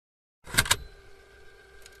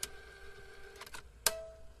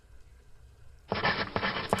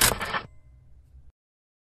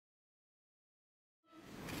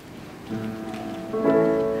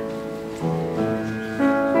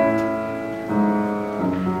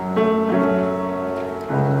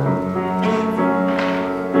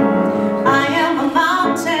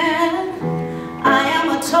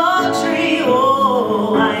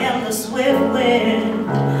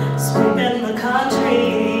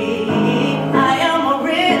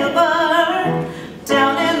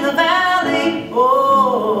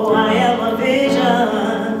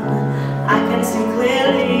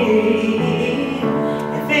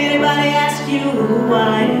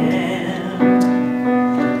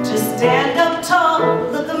stand up tall,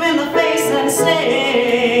 look them in the face and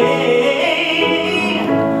say,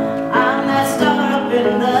 I'm that star up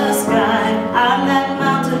in the sky, I'm that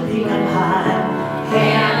mountain peak up high.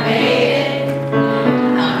 Hey, I made it,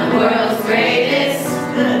 I'm the world's greatest.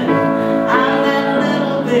 Good. I'm that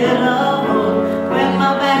little bit of hope when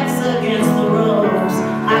my back's against the ropes.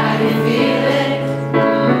 I can feel it,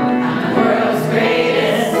 I'm the world's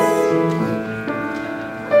greatest.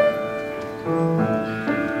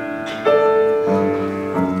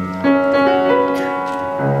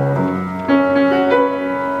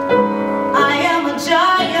 I am a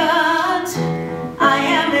giant, I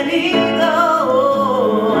am an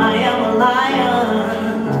eagle, I am a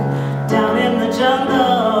lion down in the jungle.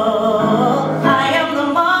 I am the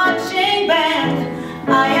marching band,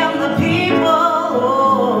 I am the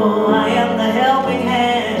people, I am the helping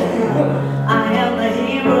hand, I am the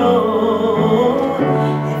hero.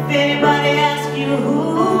 If anybody asks you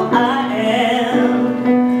who I am,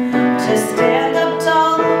 just stand up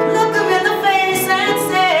tall, look them in the face and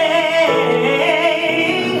say,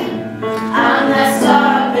 I'm that star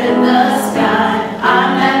up in the sky,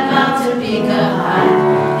 I'm that mountain peak up high.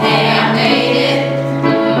 Hey, I made it,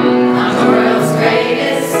 I'm the world's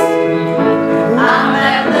greatest. I'm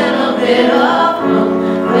that little bit of hope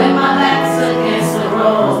when my back's against the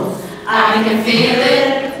ropes. I can feel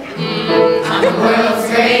it, I'm the world's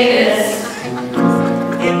greatest.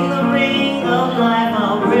 In the ring of life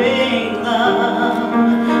I'll bring love,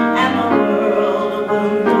 and the world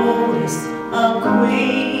will notice a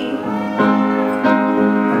queen.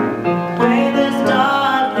 Where there's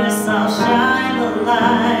darkness I'll shine the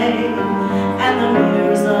light, and the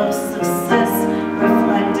mirrors